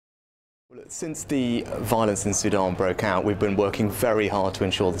Since the violence in Sudan broke out, we've been working very hard to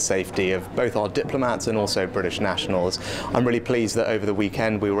ensure the safety of both our diplomats and also British nationals. I'm really pleased that over the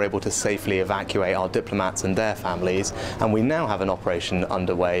weekend we were able to safely evacuate our diplomats and their families, and we now have an operation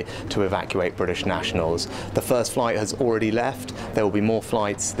underway to evacuate British nationals. The first flight has already left. There will be more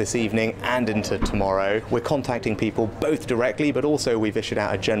flights this evening and into tomorrow. We're contacting people both directly, but also we've issued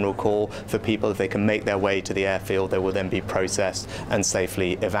out a general call for people, if they can make their way to the airfield, they will then be processed and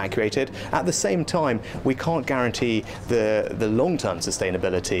safely evacuated. At the same time, we can't guarantee the long-term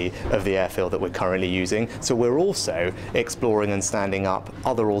sustainability of the airfield that we're currently using, so we're also exploring and standing up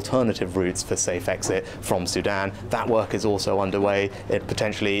other alternative routes for safe exit from Sudan. That work is also underway,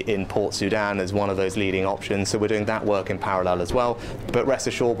 potentially in Port Sudan as one of those leading options, so we're doing that work in parallel as well. But rest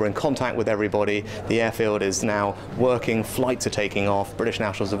assured, we're in contact with everybody. The airfield is now working, flights are taking off, British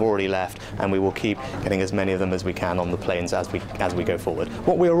nationals have already left, and we will keep getting as many of them as we can on the planes as we go forward.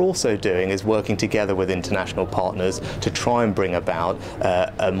 What we are also doing is working together with international partners to try and bring about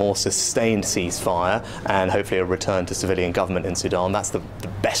a more sustained ceasefire and hopefully a return to civilian government in Sudan. That's the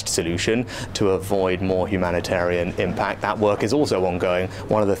best solution to avoid more humanitarian impact. That work is also ongoing.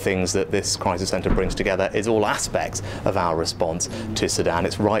 One of the things that this crisis centre brings together is all aspects of our response to Sudan.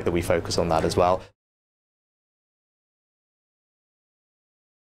 It's right that we focus on that as well.